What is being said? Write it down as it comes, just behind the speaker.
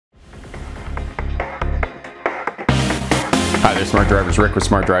Hi there, Smart Drivers. Rick with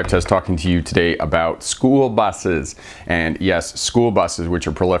Smart Drive Test talking to you today about school buses. And yes, school buses, which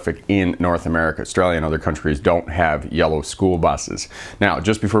are prolific in North America. Australia and other countries don't have yellow school buses. Now,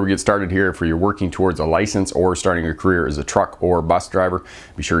 just before we get started here, if you're working towards a license or starting a career as a truck or bus driver,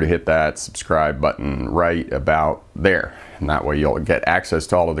 be sure to hit that subscribe button right about there. And that way you'll get access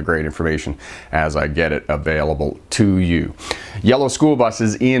to all of the great information as I get it available to you. Yellow school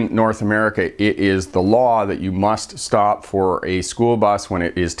buses in North America, it is the law that you must stop for a school bus when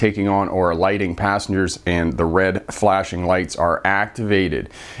it is taking on or alighting passengers and the red flashing lights are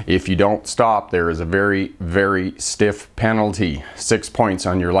activated. If you don't stop, there is a very, very stiff penalty. 6 points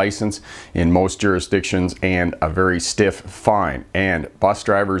on your license in most jurisdictions and a very stiff fine. And bus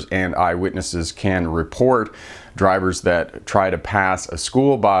drivers and eyewitnesses can report drivers that try to pass a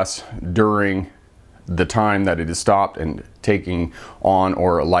school bus during the time that it is stopped and taking on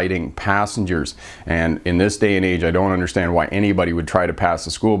or alighting passengers. And in this day and age, I don't understand why anybody would try to pass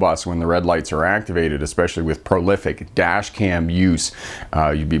a school bus when the red lights are activated, especially with prolific dash cam use.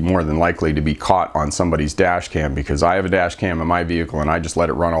 You'd be more than likely to be caught on somebody's dash cam, because I have a dash cam in my vehicle and I just let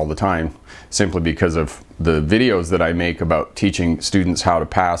it run all the time, simply because of the videos that I make about teaching students how to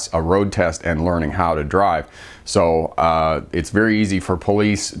pass a road test and learning how to drive. So it's very easy for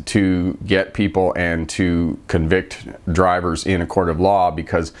police to get people and to convict drivers in a court of law,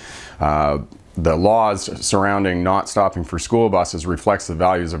 because the laws surrounding not stopping for school buses reflects the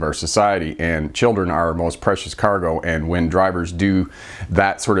values of our society, and children are our most precious cargo, and when drivers do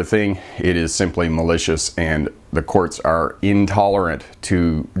that sort of thing, it is simply malicious, and the courts are intolerant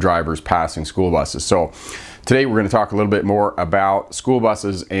to drivers passing school buses. So today we're going to talk a little bit more about school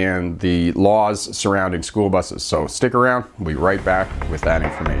buses and the laws surrounding school buses. So stick around, we'll be right back with that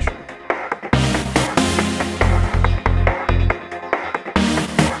information.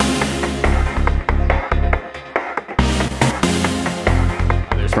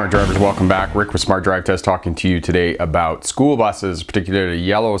 Smart Drivers, welcome back. Rick with Smart Drive Test talking to you today about school buses, particularly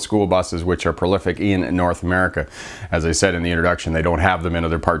yellow school buses, which are prolific in North America. As I said in the introduction, they don't have them in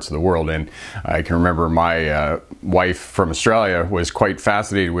other parts of the world. And I can remember my wife from Australia was quite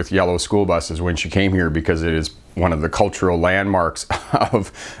fascinated with yellow school buses when she came here, because it is one of the cultural landmarks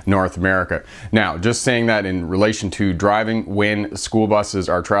of North America. Now, just saying that in relation to driving, when school buses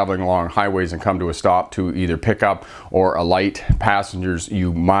are traveling along highways and come to a stop to either pick up or alight passengers,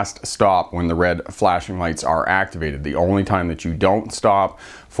 you must stop when the red flashing lights are activated. The only time that you don't stop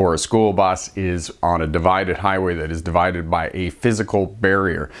for a school bus is on a divided highway that is divided by a physical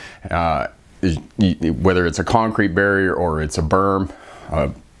barrier. Whether it's a concrete barrier or it's a berm,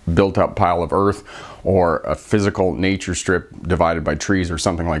 a built up pile of earth, or a physical nature strip divided by trees or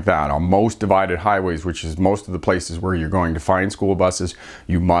something like that. On most divided highways, which is most of the places where you're going to find school buses,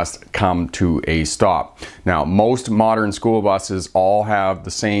 you must come to a stop. Now, most modern school buses all have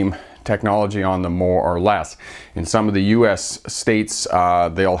the same technology on them, more or less. In some of the US states,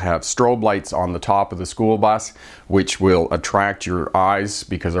 they'll have strobe lights on the top of the school bus, which will attract your eyes,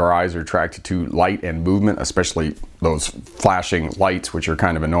 because our eyes are attracted to light and movement, especially those flashing lights, which are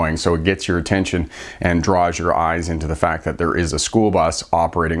kind of annoying. So it gets your attention and draws your eyes into the fact that there is a school bus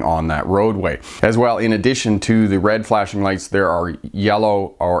operating on that roadway. As well, in addition to the red flashing lights, there are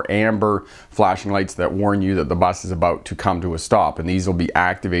yellow or amber flashing lights that warn you that the bus is about to come to a stop, and these will be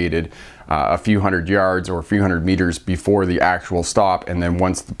activated a few hundred yards or a few hundred meters before the actual stop, and then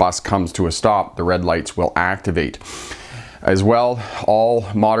once the bus comes to a stop, the red lights will activate. As well, all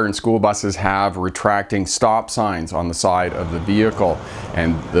modern school buses have retracting stop signs on the side of the vehicle,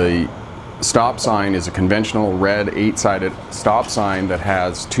 and the stop sign is a conventional red 8-sided stop sign that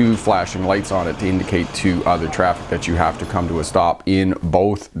has 2 flashing lights on it to indicate to other traffic that you have to come to a stop in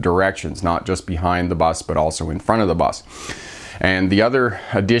both directions, not just behind the bus but also in front of the bus. And the other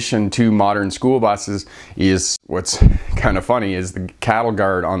addition to modern school buses is, what's kind of funny, is the cattle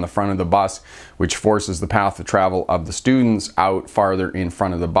guard on the front of the bus, which forces the path of travel of the students out farther in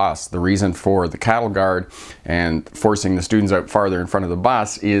front of the bus. The reason for the cattle guard and forcing the students out farther in front of the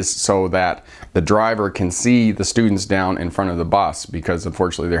bus is so that the driver can see the students down in front of the bus, because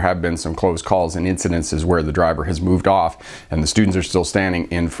unfortunately there have been some close calls and incidences where the driver has moved off and the students are still standing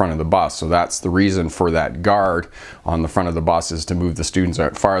in front of the bus. So that's the reason for that guard on the front of the bus, is to move the students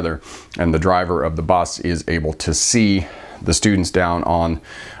out farther, and the driver of the bus is able to see the students down on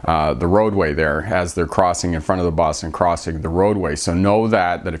the roadway there as they're crossing in front of the bus and crossing the roadway. So know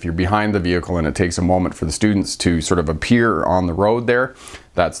that if you're behind the vehicle and it takes a moment for the students to sort of appear on the road there,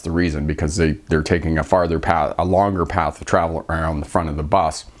 that's the reason, because they're taking a farther path, a longer path to travel around the front of the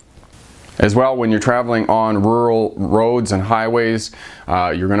bus. As well, when you're traveling on rural roads and highways,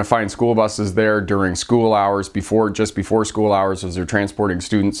 you're going to find school buses there during school hours, just before school hours, as they're transporting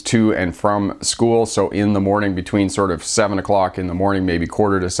students to and from school. So in the morning, between sort of 7 o'clock in the morning, maybe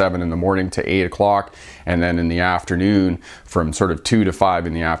quarter to 7 in the morning to 8 o'clock, and then in the afternoon from sort of 2 to 5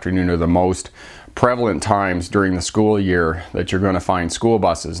 in the afternoon are the most prevalent times during the school year that you're going to find school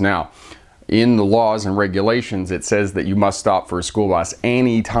buses. Now, in the laws and regulations, it says that you must stop for a school bus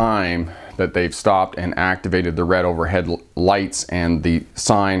any time that they've stopped and activated the red overhead lights and the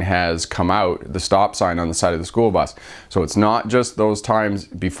sign has come out, the stop sign on the side of the school bus. So it's not just those times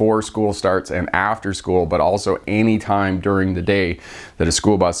before school starts and after school, but also any time during the day that a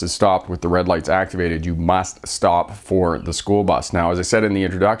school bus is stopped with the red lights activated, you must stop for the school bus. Now, as I said in the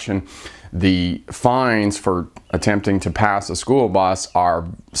introduction, the fines for attempting to pass a school bus are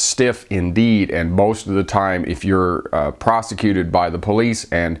stiff indeed, and most of the time, if you're prosecuted by the police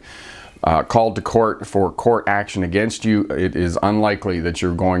and called to court for court action against you, it is unlikely that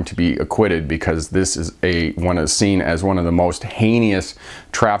you're going to be acquitted, because this is seen as one of the most heinous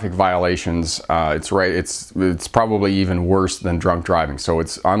traffic violations. It's probably even worse than drunk driving. So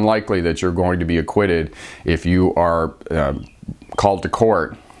it's unlikely that you're going to be acquitted if you are called to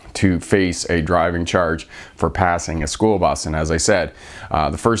court to face a driving charge for passing a school bus. And as I said,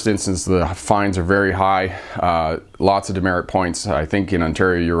 the first instance, the fines are very high, lots of demerit points. I think in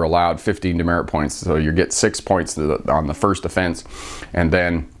Ontario you're allowed 15 demerit points, so you get 6 points on the first offense, and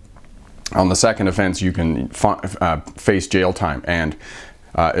then on the second offense you can face jail time. And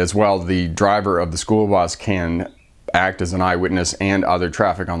as well, the driver of the school bus can act as an eyewitness and other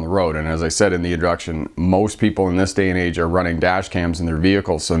traffic on the road. And as I said in the introduction, most people in this day and age are running dash cams in their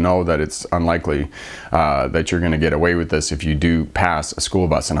vehicles, so know that it's unlikely that you're going to get away with this if you do pass a school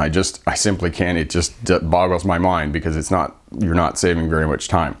bus. And I simply can't. It just boggles my mind, because you're not saving very much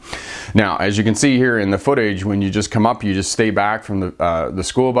time. Now, as you can see here in the footage, when you just come up, you just stay back from the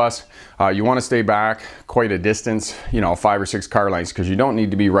school bus. You want to stay back quite a distance, 5 or 6 car lengths, because you don't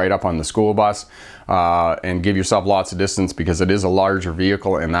need to be right up on the school bus, and give yourself lots of distance, because it is a larger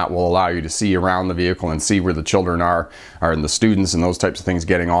vehicle, and that will allow you to see around the vehicle and see where the children are and the students and those types of things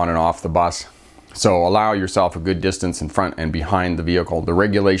getting on and off the bus. So allow yourself a good distance in front and behind the vehicle. The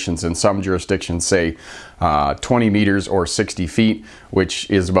regulations in some jurisdictions say 20 meters or 60 feet, which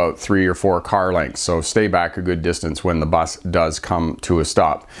is about 3 or 4 car lengths. So stay back a good distance when the bus does come to a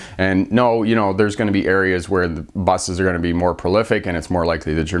stop. And no, there's going to be areas where the buses are going to be more prolific, and it's more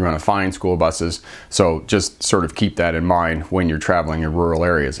likely that you're going to find school buses. So just sort of keep that in mind when you're traveling in rural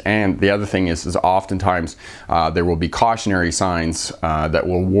areas. And the other thing is oftentimes there will be cautionary signs that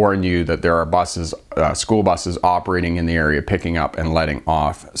will warn you that there are school buses operating in the area, picking up and letting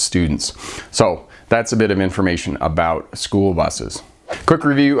off students. So that's a bit of information about school buses. Quick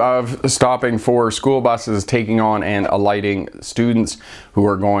review of stopping for school buses taking on and alighting students who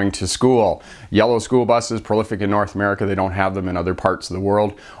are going to school. Yellow school buses, prolific in North America. They don't have them in other parts of the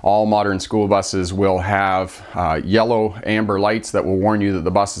world. All modern school buses will have yellow amber lights that will warn you that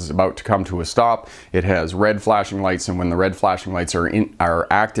the bus is about to come to a stop. It has red flashing lights, and when the red flashing lights are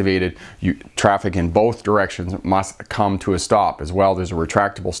activated, traffic in both directions must come to a stop. As well, there's a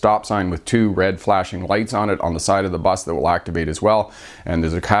retractable stop sign with 2 red flashing lights on it on the side of the bus that will activate as well. And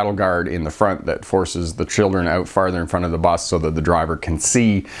there's a cattle guard in the front that forces the children out farther in front of the bus so that the driver can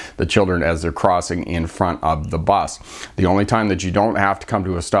see the children as they're crossing in front of the bus. The only time that you don't have to come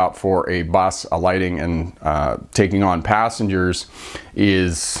to a stop for a bus alighting and taking on passengers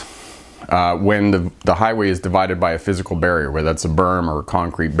is when the highway is divided by a physical barrier, whether that's a berm or a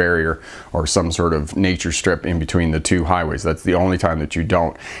concrete barrier or some sort of nature strip in between the 2 highways. That's the only time that you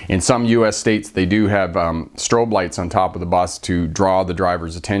don't. In some US states, they do have strobe lights on top of the bus to draw the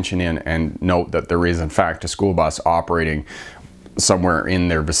driver's attention in and note that there is in fact a school bus operating somewhere in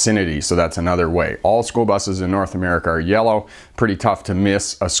their vicinity. So that's another way. All school buses in North America are yellow. Pretty tough to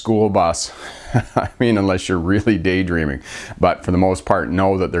miss a school bus. I mean, unless you're really daydreaming. But for the most part,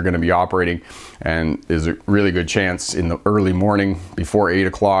 know that they're going to be operating, and there's a really good chance in the early morning before 8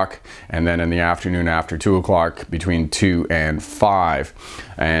 o'clock, and then in the afternoon after 2 o'clock between 2 and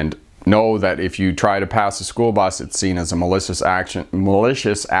 5. And know that if you try to pass a school bus, it's seen as a malicious action,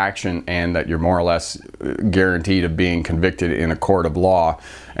 and that you're more or less guaranteed of being convicted in a court of law,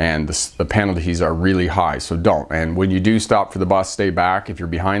 and the penalties are really high, so don't. And when you do stop for the bus, stay back. If you're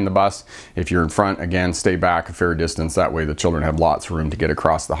behind the bus, if you're in front, again, stay back a fair distance. That way the children have lots of room to get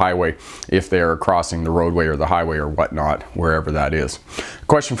across the highway if they're crossing the roadway or the highway or whatnot, wherever that is.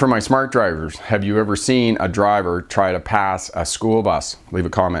 Question for my smart drivers: have you ever seen a driver try to pass a school bus? Leave a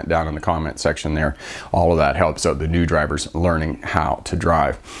comment down in the comment section there. All of that helps out the new drivers learning how to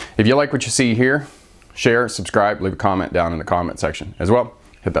drive. If you like what you see here, share, subscribe, leave a comment down in the comment section as well.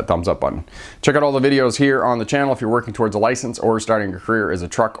 Hit that thumbs up button. Check out all the videos here on the channel if you're working towards a license or starting a career as a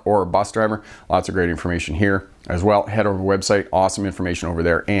truck or a bus driver. Lots of great information here as well. Head over to the website, awesome information over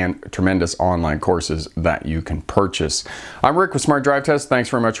there, and tremendous online courses that you can purchase. I'm Rick with Smart Drive Test. Thanks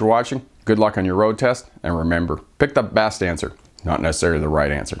very much for watching. Good luck on your road test, and remember, pick the best answer, not necessarily the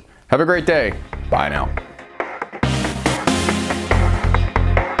right answer. Have a great day. Bye now.